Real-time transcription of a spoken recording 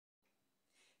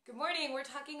Good morning. We're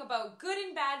talking about good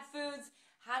and bad foods,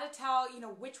 how to tell,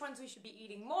 which ones we should be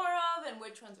eating more of and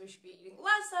which ones we should be eating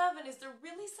less of, and is there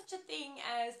really such a thing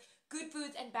as good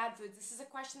foods and bad foods? This is a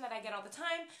question that I get all the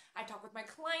time. I talk with my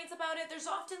clients about it. There's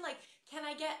often like, can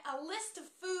I get a list of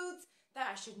foods that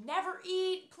I should never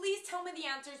eat? Please tell me the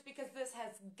answers because this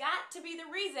has got to be the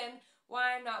reason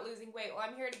why I'm not losing weight. Well,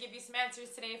 I'm here to give you some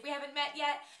answers today. If we haven't met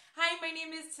yet, hi, my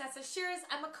name is Tessa Shears.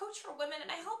 I'm a coach for women and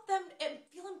I help them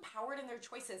feel empowered in their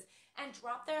choices and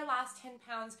drop their last 10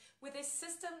 pounds with a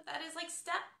system that is like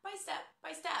step by step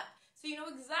by step. So you know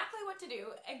exactly what to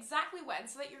do, exactly when,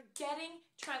 so that you're getting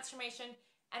transformation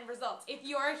and results. If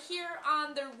you are here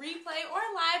on the replay or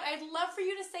live, I'd love for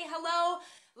you to say hello.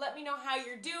 Let me know how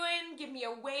you're doing. Give me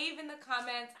a wave in the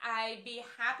comments. I'd be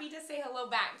happy to say hello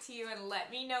back to you and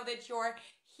let me know that you're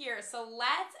here. So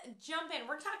let's jump in.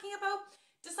 We're talking about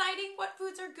deciding what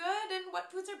foods are good and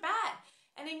what foods are bad.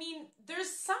 And I mean, there's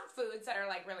some foods that are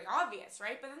like really obvious,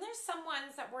 right? But then there's some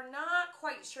ones that we're not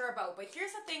quite sure about. But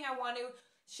here's the thing I want to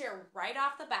share right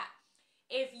off the bat.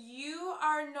 If you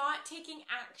are not taking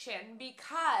action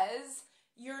because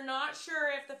you're not sure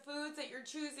if the foods that you're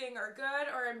choosing are good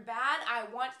or bad, I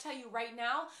want to tell you right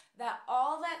now that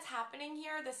all that's happening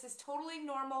here, this is totally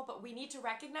normal, but we need to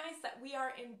recognize that we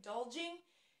are indulging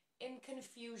in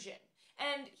confusion.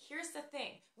 And here's the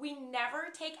thing, we never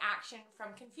take action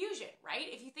from confusion, right?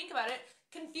 If you think about it,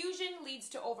 confusion leads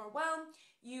to overwhelm.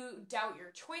 You doubt your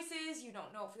choices. You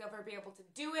don't know if you'll ever be able to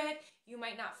do it. You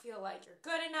might not feel like you're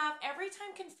good enough. Every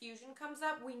time confusion comes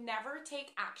up, we never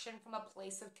take action from a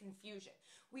place of confusion.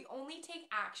 We only take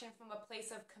action from a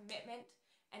place of commitment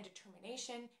and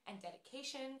determination and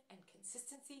dedication and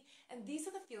consistency. And these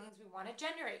are the feelings we want to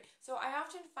generate. So I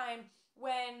often find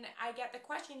when I get the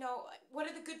question, what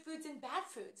are the good foods and bad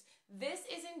foods? This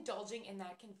is indulging in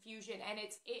that confusion, and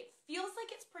it feels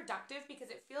like it's productive because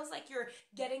it feels like you're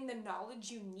getting the knowledge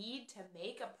you need to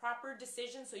make a proper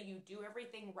decision so you do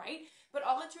everything right. But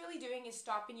all it's really doing is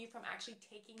stopping you from actually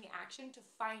taking the action to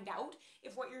find out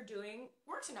if what you're doing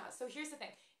works or not. So here's the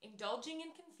thing, indulging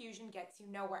in confusion gets you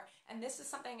nowhere. And this is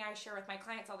something I share with my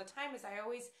clients all the time is I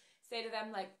always say to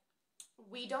them, like,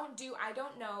 we don't do I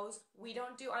don't knows, we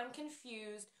don't do I'm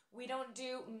confused, we don't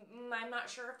do I'm not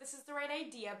sure if this is the right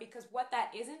idea, because what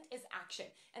that isn't is action.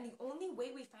 And the only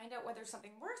way we find out whether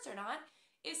something works or not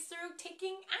is through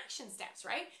taking action steps,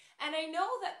 right? And I know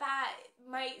that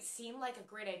might seem like a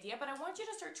great idea, but I want you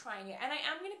to start trying it. And I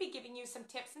am going to be giving you some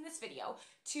tips in this video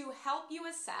to help you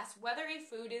assess whether a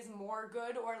food is more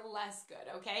good or less good,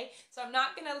 okay? So I'm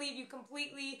not going to leave you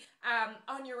completely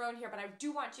on your own here, but I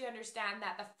do want you to understand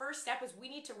that the first step is we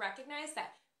need to recognize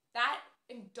that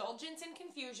indulgence in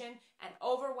confusion and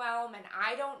overwhelm and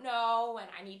I don't know and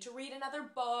I need to read another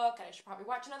book and I should probably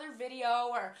watch another video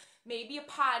or maybe a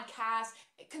podcast.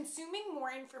 Consuming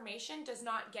more information does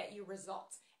not get you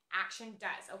results. Action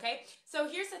does, okay? So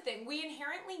here's the thing. We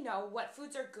inherently know what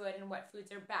foods are good and what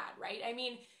foods are bad, right? I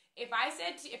mean, if I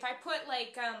put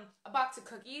like a box of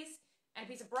cookies and a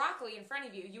piece of broccoli in front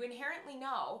of you, you inherently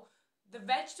know the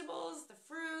vegetables, the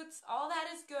fruits, all that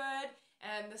is good.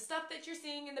 And the stuff that you're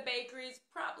seeing in the bakery is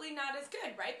probably not as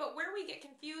good, right? But where we get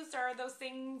confused are those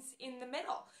things in the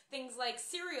middle. Things like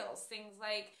cereals, things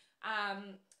like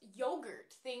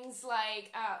yogurt, things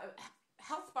like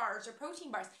health bars or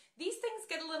protein bars. These things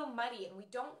get a little muddy and we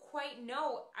don't quite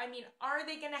know, are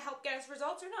they going to help get us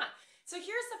results or not? So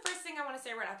here's the first thing I want to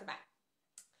say right off the bat.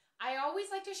 I always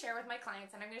like to share with my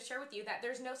clients, and I'm going to share with you, that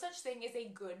there's no such thing as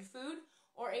a good food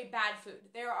or a bad food.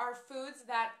 There are foods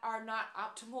that are not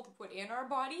optimal to put in our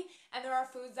body, and there are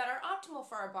foods that are optimal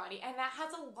for our body, and that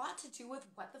has a lot to do with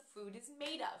what the food is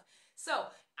made of. So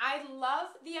I love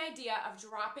the idea of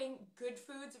dropping good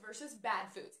foods versus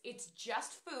bad foods. It's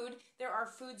just food. There are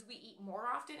foods we eat more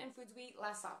often and foods we eat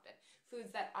less often.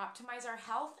 Foods that optimize our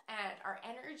health and our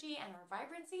energy and our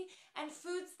vibrancy, and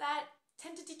foods that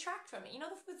tend to detract from it. You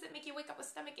know, the foods that make you wake up with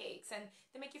stomach aches and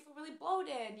they make you feel really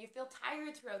bloated and you feel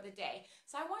tired throughout the day.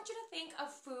 So I want you to think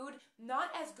of food not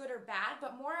as good or bad,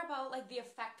 but more about like the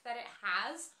effect that it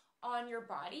has on your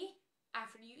body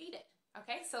after you eat it.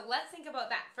 Okay, so let's think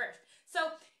about that first.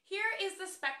 So here is the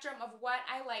spectrum of what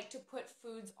I like to put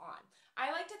foods on. I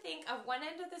like to think of one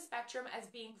end of the spectrum as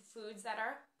being foods that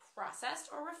are processed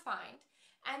or refined,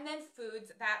 and then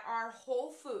foods that are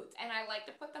whole foods. And I like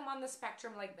to put them on the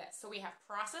spectrum like this. So we have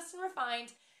processed and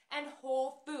refined and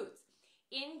whole foods.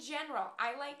 In general,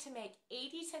 I like to make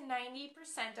 80 to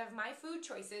 90% of my food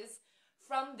choices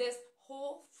from this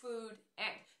whole food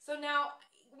end. So now,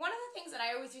 one of the things that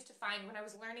I always used to find when I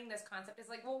was learning this concept is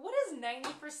like, well, what does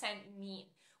 90% mean?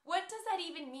 What does that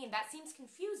even mean? That seems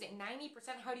confusing.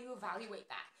 90%, how do you evaluate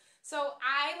that? So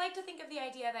I like to think of the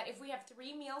idea that if we have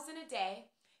 3 meals in a day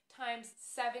times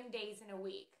 7 days in a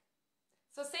week,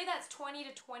 so say that's 20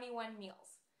 to 21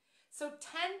 meals. So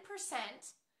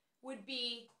 10% would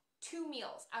be 2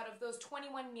 meals out of those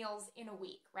 21 meals in a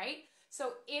week, right?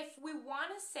 So if we want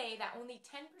to say that only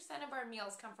 10% of our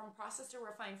meals come from processed or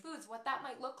refined foods, what that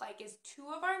might look like is 2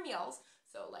 of our meals,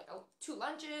 so like 2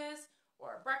 lunches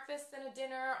or a breakfast and a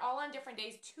dinner, all on different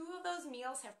days, 2 of those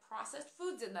meals have processed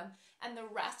foods in them, and the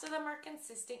rest of them are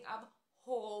consisting of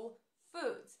whole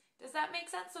foods. Does that make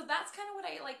sense? So that's kind of what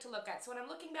I like to look at. So when I'm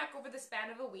looking back over the span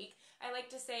of a week, I like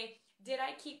to say, did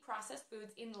I keep processed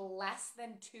foods in less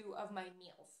than 2 of my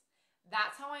meals?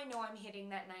 That's how I know I'm hitting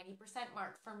that 90%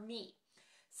 mark for me.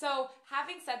 So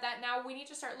having said that, now we need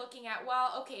to start looking at,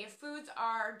 well, okay, if foods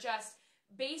are just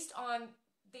based on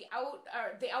the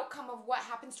outcome of what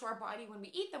happens to our body when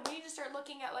we eat them, we need to start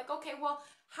looking at like, okay, well,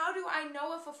 how do I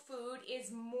know if a food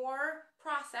is more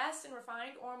processed and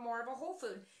refined or more of a whole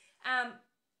food?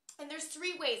 And there's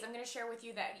 3 ways I'm going to share with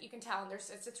you that you can tell. And it's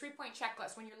a 3-point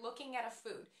checklist when you're looking at a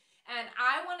food. And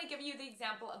I want to give you the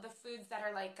example of the foods that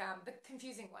are like the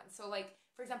confusing ones. So like,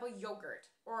 for example, yogurt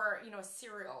or,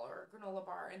 cereal or granola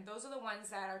bar. And those are the ones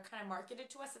that are kind of marketed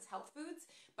to us as health foods,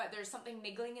 but there's something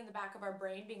niggling in the back of our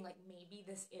brain being like, maybe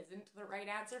this isn't the right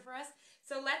answer for us.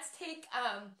 So let's take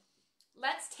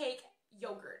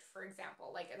yogurt, for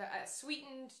example, like a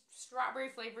sweetened strawberry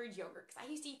flavored yogurt, because I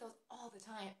used to eat those all the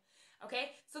time.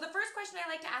 Okay, so the first question I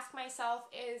like to ask myself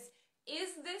is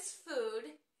this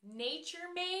food nature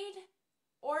made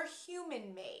or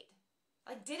human made?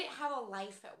 Like, did it have a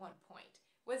life at one point?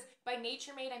 Was by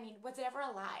nature made, I mean, was it ever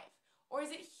alive? Or is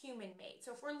it human made?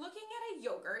 So if we're looking at a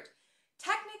yogurt,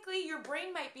 technically your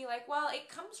brain might be like, well, it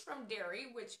comes from dairy,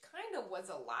 which kind of was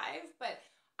alive, but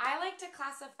I like to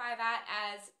classify that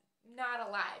as not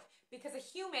alive because a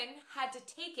human had to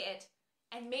take it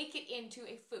and make it into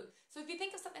a food. So if you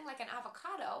think of something like an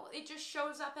avocado, it just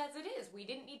shows up as it is. We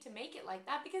didn't need to make it like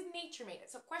that because nature made it.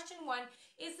 So question 1,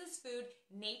 is this food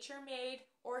nature made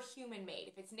or human made?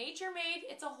 If it's nature made,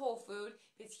 it's a whole food.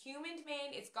 If it's human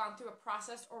made, it's gone through a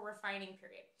processed or refining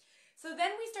period. So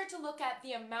then we start to look at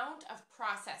the amount of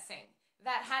processing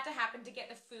that had to happen to get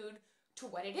the food to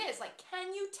what it is. Like,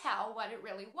 can you tell what it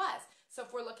really was? So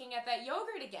if we're looking at that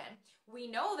yogurt again, we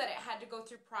know that it had to go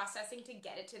through processing to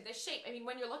get it to this shape. I mean,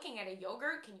 when you're looking at a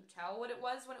yogurt, can you tell what it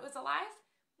was when it was alive?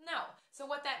 No. So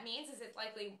what that means is it's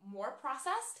likely more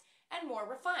processed and more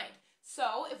refined.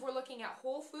 So if we're looking at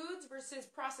whole foods versus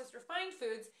processed refined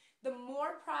foods, the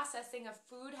more processing a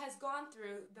food has gone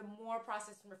through, the more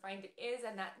processed and refined it is,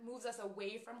 and that moves us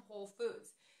away from whole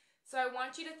foods. So I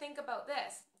want you to think about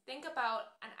this. Think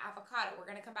about an avocado. We're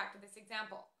going to come back to this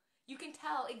example. You can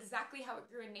tell exactly how it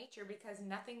grew in nature because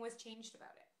nothing was changed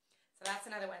about it. So that's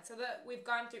another one. So we've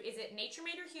gone through, is it nature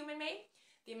made or human made?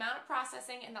 The amount of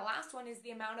processing, and the last one is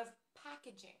the amount of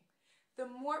packaging. The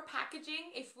more packaging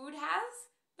a food has,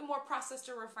 the more processed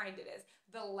or refined it is.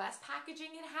 The less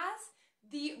packaging it has,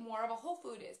 the more of a whole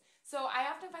food is. So I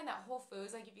often find that whole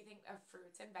foods, like if you think of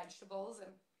fruits and vegetables,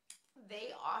 and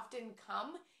they often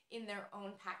come in their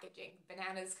own packaging.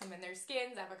 Bananas come in their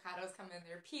skins, avocados come in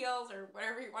their peels, or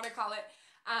whatever you want to call it.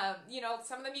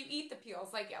 Some of them you eat the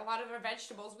peels. Like a lot of our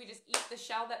vegetables, we just eat the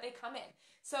shell that they come in.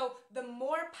 So the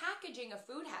more packaging a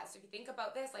food has, so if you think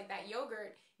about this, like that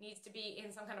yogurt needs to be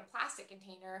in some kind of plastic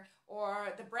container, or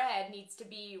the bread needs to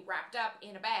be wrapped up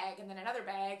in a bag and then another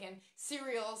bag, and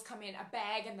cereals come in a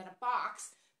bag and then a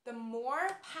box. The more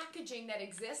packaging that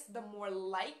exists, the more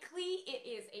likely it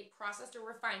is a processed or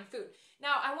refined food.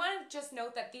 Now, I want to just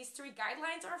note that these 3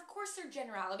 guidelines are, of course, they're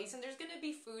generalities, and there's going to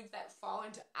be foods that fall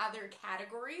into other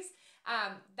categories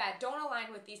that don't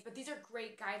align with these, but these are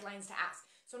great guidelines to ask.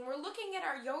 So when we're looking at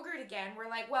our yogurt again, we're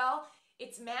like, well,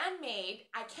 it's man-made.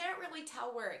 I can't really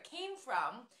tell where it came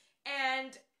from,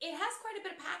 and it has quite a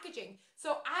bit of packaging.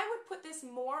 So I would put this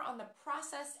more on the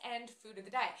processed end food of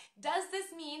the day. Does this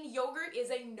mean yogurt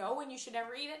is a no and you should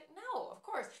never eat it? No, of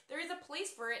course. There is a place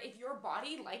for it if your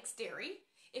body likes dairy,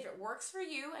 if it works for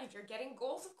you, and if you're getting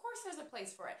goals, of course there's a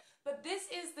place for it. But this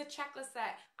is the checklist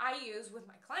that I use with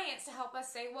my clients to help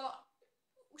us say, well,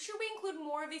 should we include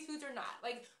more of these foods or not?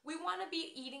 Like, we want to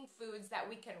be eating foods that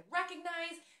we can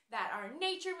recognize, that are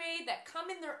nature made, that come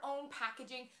in their own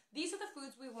packaging. These are the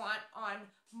foods we want on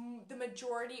the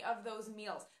majority of those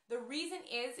meals. The reason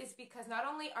is because not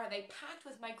only are they packed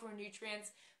with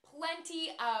micronutrients,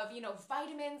 plenty of,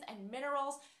 vitamins and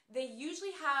minerals, they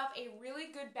usually have a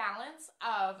really good balance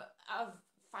of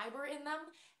fiber in them.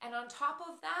 And on top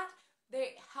of that,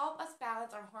 they help us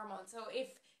balance our hormones. So if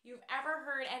you've ever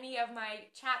heard any of my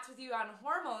chats with you on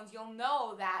hormones, you'll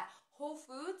know that whole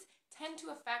foods tend to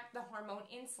affect the hormone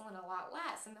insulin a lot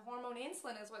less. And the hormone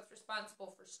insulin is what's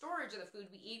responsible for storage of the food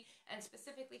we eat, and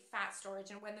specifically fat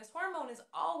storage. And when this hormone is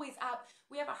always up,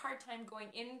 we have a hard time going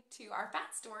into our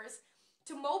fat stores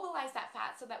to mobilize that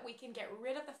fat so that we can get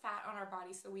rid of the fat on our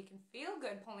body so we can feel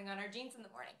good pulling on our jeans in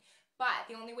the morning. But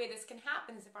the only way this can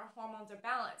happen is if our hormones are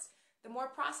balanced. The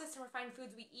more processed and refined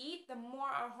foods we eat, the more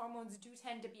our hormones do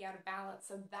tend to be out of balance.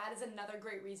 So that is another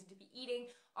great reason to be eating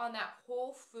on that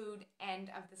whole food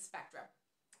end of the spectrum.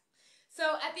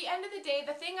 So at the end of the day,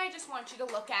 the thing I just want you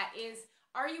to look at is,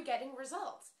 are you getting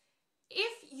results?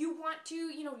 If you want to,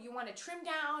 you want to trim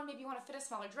down, maybe you want to fit a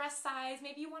smaller dress size,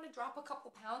 maybe you want to drop a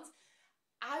couple pounds,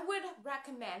 I would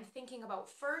recommend thinking about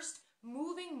first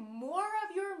moving more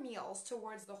of your meals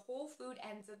towards the whole food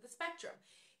ends of the spectrum.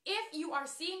 If you are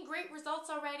seeing great results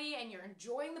already and you're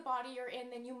enjoying the body you're in,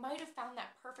 then you might have found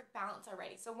that perfect balance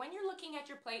already. So when you're looking at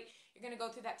your plate, you're going to go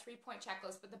through that 3-point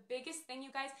checklist. But the biggest thing, you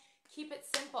guys, keep it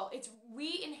simple.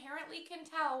 We inherently can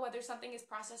tell whether something is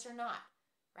processed or not,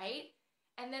 right?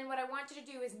 And then what I want you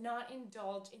to do is not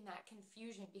indulge in that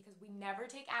confusion, because we never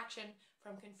take action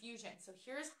from confusion. So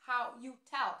here's how you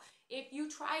tell. If you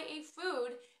try a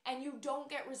food and you don't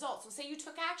get results, so say you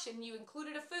took action, you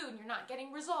included a food and you're not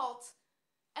getting results,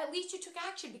 at least you took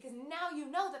action, because now you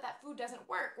know that that food doesn't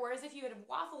work. Whereas if you had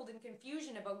waffled in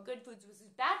confusion about good foods versus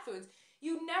bad foods,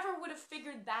 you never would have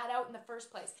figured that out in the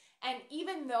first place. And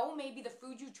even though maybe the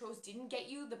food you chose didn't get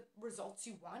you the results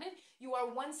you wanted, you are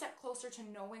one step closer to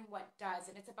knowing what does.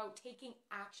 And it's about taking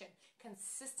action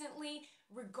consistently,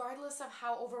 regardless of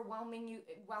how overwhelming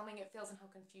it feels and how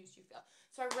confused you feel.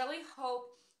 So I really hope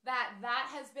that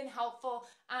has been helpful.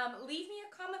 Leave me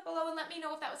a comment below and let me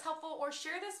know if that was helpful, or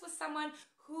share this with someone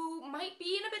who might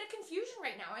be in a bit of confusion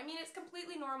right now. I mean, it's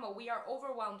completely normal. We are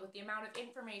overwhelmed with the amount of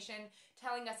information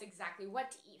telling us exactly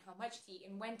what to eat, how much to eat,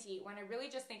 and when to eat, when I really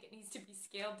just think it needs to be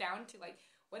scaled down to, like,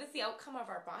 what is the outcome of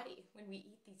our body when we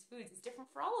eat these foods? It's different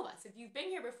for all of us. If you've been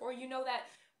here before, you know that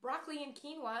broccoli and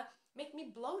quinoa make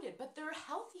me bloated, but they're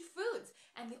healthy foods.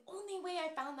 And the only way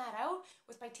I found that out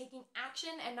was by taking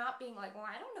action and not being like, well,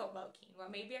 I don't know about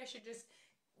quinoa. Maybe I should just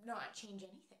not change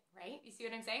anything, right? You see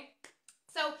what I'm saying?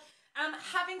 So,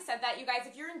 having said that, you guys,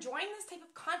 if you're enjoying this type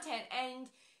of content and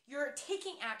you're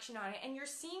taking action on it and you're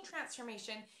seeing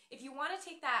transformation, if you want to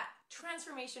take that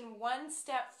transformation one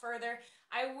step further,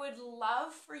 I would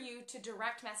love for you to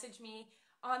direct message me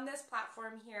on this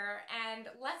platform here, and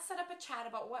let's set up a chat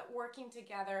about what working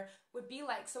together would be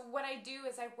like. So what I do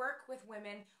is I work with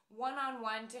women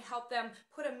one-on-one to help them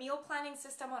put a meal planning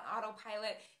system on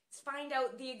autopilot, find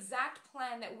out the exact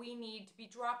plan that we need to be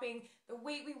dropping the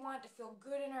weight we want, to feel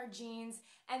good in our jeans.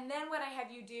 And then what I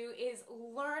have you do is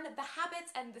learn the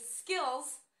habits and the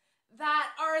skills that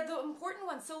are the important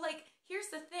ones. So, like, here's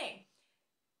the thing.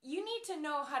 You need to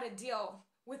know how to deal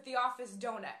with the office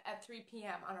donut at 3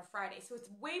 p.m. on a Friday. So it's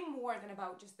way more than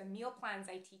about just the meal plans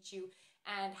I teach you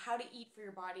and how to eat for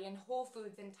your body and whole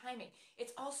foods and timing.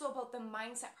 It's also about the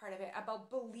mindset part of it, about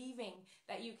believing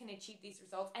that you can achieve these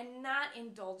results and not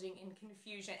indulging in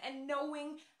confusion, and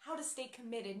knowing how to stay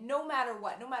committed no matter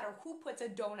what, no matter who puts a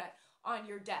donut on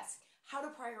your desk, how to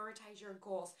prioritize your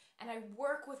goals. And I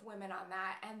work with women on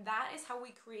that, and that is how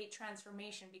we create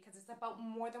transformation, because it's about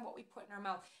more than what we put in our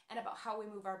mouth and about how we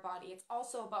move our body. It's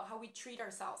also about how we treat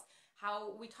ourselves,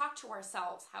 how we talk to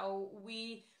ourselves, how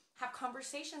we have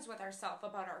conversations with ourselves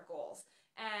about our goals.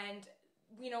 And,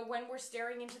 when we're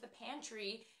staring into the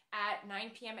pantry at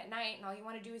 9 p.m. at night and all you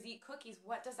want to do is eat cookies,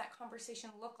 what does that conversation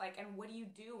look like? And what do you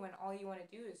do when all you want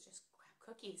to do is just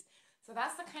grab cookies? So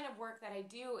that's the kind of work that I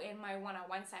do in my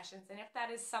one-on-one sessions. And if that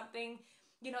is something,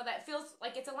 that feels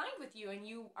like it's aligned with you and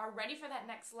you are ready for that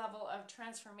next level of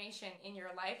transformation in your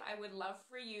life, I would love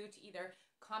for you to either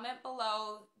comment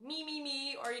below,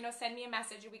 me, or, send me a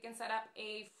message, and we can set up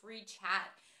a free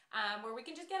chat where we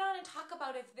can just get on and talk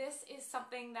about if this is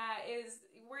something that is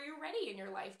where you're ready in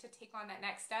your life to take on that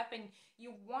next step, and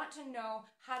you want to know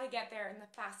how to get there in the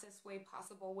fastest way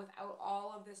possible without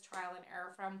all of this trial and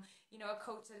error from, a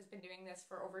coach that has been doing this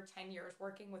for over 10 years,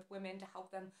 working with women to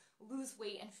help them lose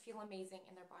weight and feel amazing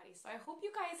in their bodies. So I hope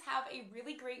you guys have a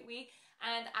really great week,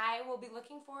 and I will be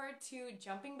looking forward to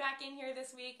jumping back in here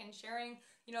this week and sharing,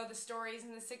 the stories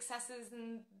and the successes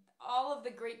and all of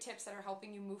the great tips that are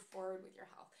helping you move forward with your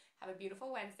health. Have a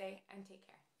beautiful Wednesday and take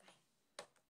care.